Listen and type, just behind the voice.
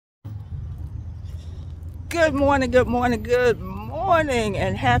Good morning,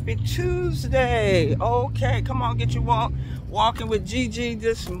 and happy Tuesday. Okay, come on, get your walking with Gigi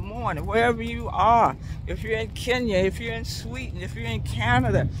this morning, wherever you are. If you're in Kenya, if you're in Sweden, if you're in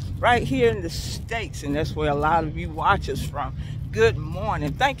Canada, right here in the States, and that's where a lot of you watch us from. Good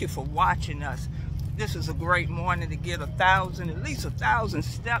morning. Thank you for watching us. This is a great morning to get at least 1,000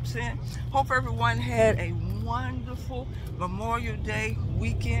 steps in. Hope everyone had a wonderful Memorial Day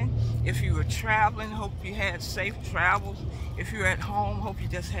weekend. If you were traveling, hope you had safe travels. If you're at home, hope you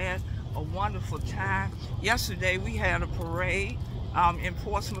just had a wonderful time. Yesterday we had a parade in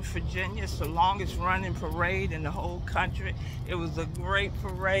Portsmouth, Virginia. It's the longest running parade in the whole country. It was a great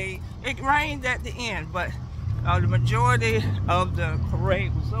parade. It rained at the end, but the majority of the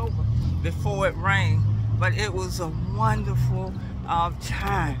parade was over before it rained. But it was a wonderful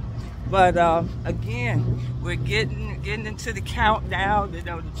time. But again, we're getting into the countdown. You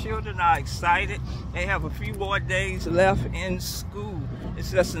know, the children are excited. They have a few more days left in school.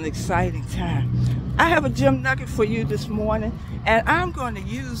 It's just an exciting time. I have a gem nugget for you this morning, and I'm going to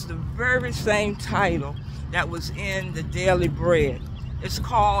use the very same title that was in the Daily Bread. It's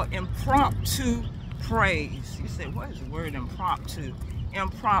called Impromptu Praise. You say, what is the word impromptu?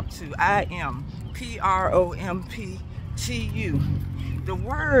 Impromptu, I-M-P-R-O-M-P-T-U. The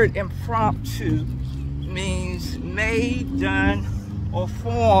word impromptu means made, done, or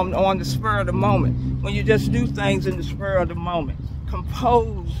formed on the spur of the moment. When you just do things in the spur of the moment.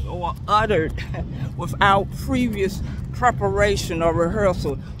 Composed or uttered without previous preparation or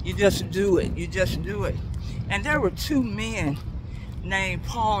rehearsal. You just do it. You just do it. And there were two men named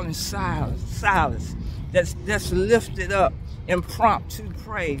Paul and Silas that's lifted up impromptu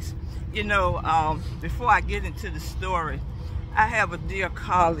praise. You know, before I get into the story, I have a dear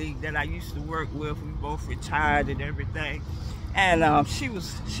colleague that I used to work with. We both retired and everything, and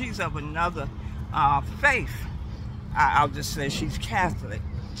she's of another faith. I'll just say she's Catholic.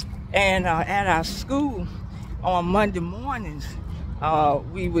 And at our school on Monday mornings,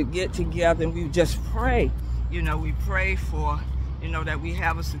 we would get together and we would just pray. You know, we pray for, you know, that we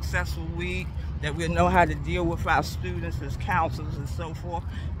have a successful week, that we know how to deal with our students as counselors and so forth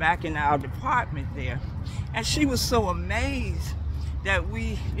back in our department there. And she was so amazed that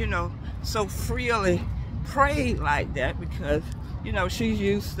we, you know, so freely prayed like that, because, you know, she's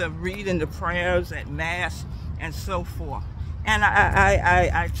used to reading the prayers at Mass and so forth. And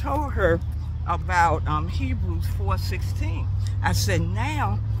I told her about Hebrews 4:16. I said,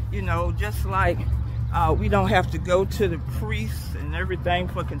 now, you know, just like we don't have to go to the priest and everything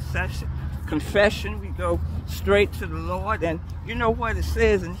for confession, we go straight to the Lord. And you know what it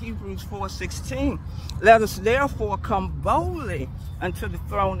says in Hebrews 4:16? Let us therefore come boldly unto the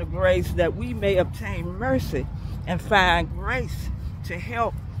throne of grace, that we may obtain mercy and find grace to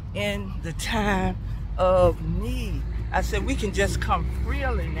help in the time of need. I said we can just come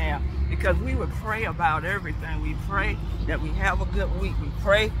freely now, because we would pray about everything. We pray that we have a good week. We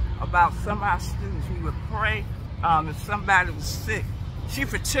pray about some of our students. We would pray if somebody was sick. She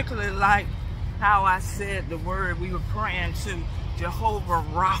particularly liked how I said the word. We were praying to Jehovah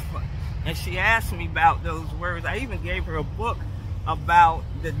Rapha, and she asked me about those words. I even gave her a book about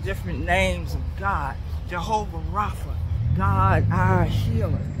the different names of God. Jehovah Rapha, God our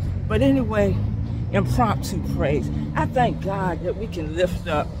healer. But anyway, impromptu praise. I thank God that we can lift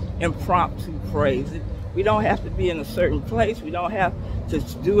up impromptu praise. We don't have to be in a certain place. We don't have to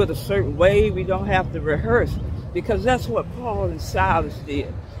do it a certain way. We don't have to rehearse, because that's what Paul and Silas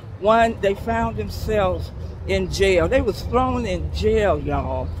did. One, they found themselves in jail. They was thrown in jail,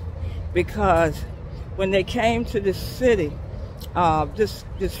 y'all, because when they came to this city,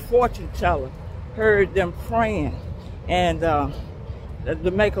 this fortune teller heard them praying. And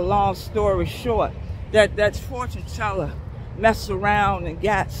to make a long story short, that fortune teller messed around and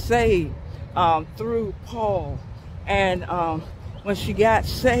got saved through Paul. And when she got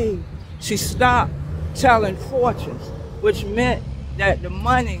saved, she stopped telling fortunes, which meant that the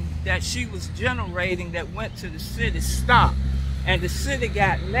money that she was generating that went to the city stopped. And the city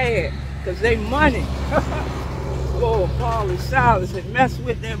got mad because their money, oh, Paul and Silas had messed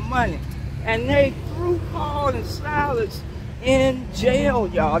with their money. And they threw Paul and Silas in jail,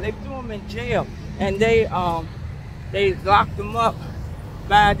 y'all. They threw them in jail. And they locked them up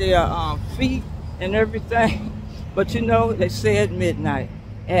by their feet and everything. But you know, they said midnight.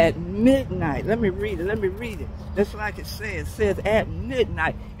 At midnight, let me read it. That's like it says. It says at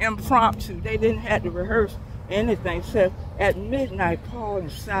midnight, impromptu. They didn't have to rehearse anything. It said at midnight, Paul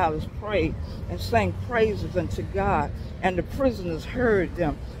and Silas prayed and sang praises unto God, and the prisoners heard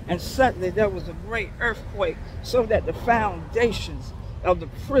them. And suddenly there was a great earthquake, so that the foundations of the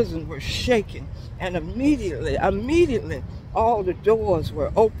prison were shaken, and immediately, all the doors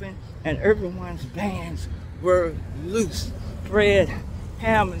were open and everyone's bands were loose. Fred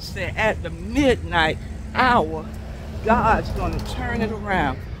Hammond said, at the midnight hour, God's going to turn it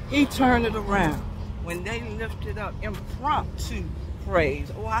around. He turned it around when they lifted up impromptu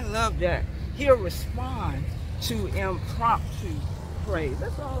praise. Oh, I love that. He'll respond to impromptu praise.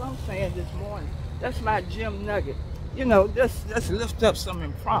 That's all I'm saying this morning. That's my gem nugget. You know, let's lift up some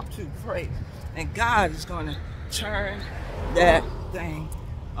impromptu praise. And God is going to turn that thing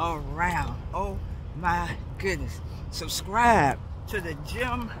around. Oh my goodness. Subscribe to the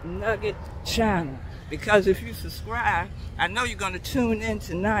Gem Nugget channel, because if you subscribe, I know you're going to tune in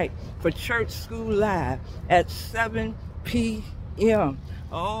tonight for Church School Live at 7 p.m.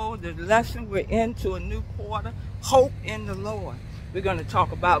 Oh, the lesson, we're into a new quarter, hope in the Lord. We're going to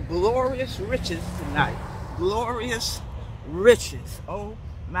talk about glorious riches tonight. Glorious riches. Oh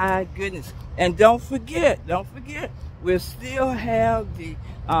my goodness. And don't forget, we'll still have the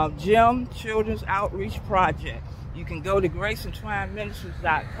GEM Children's Outreach Project. You can go to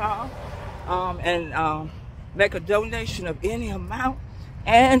graceandtwineministries.com and make a donation of any amount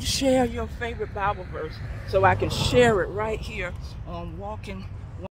and share your favorite Bible verse so I can share it right here on Walking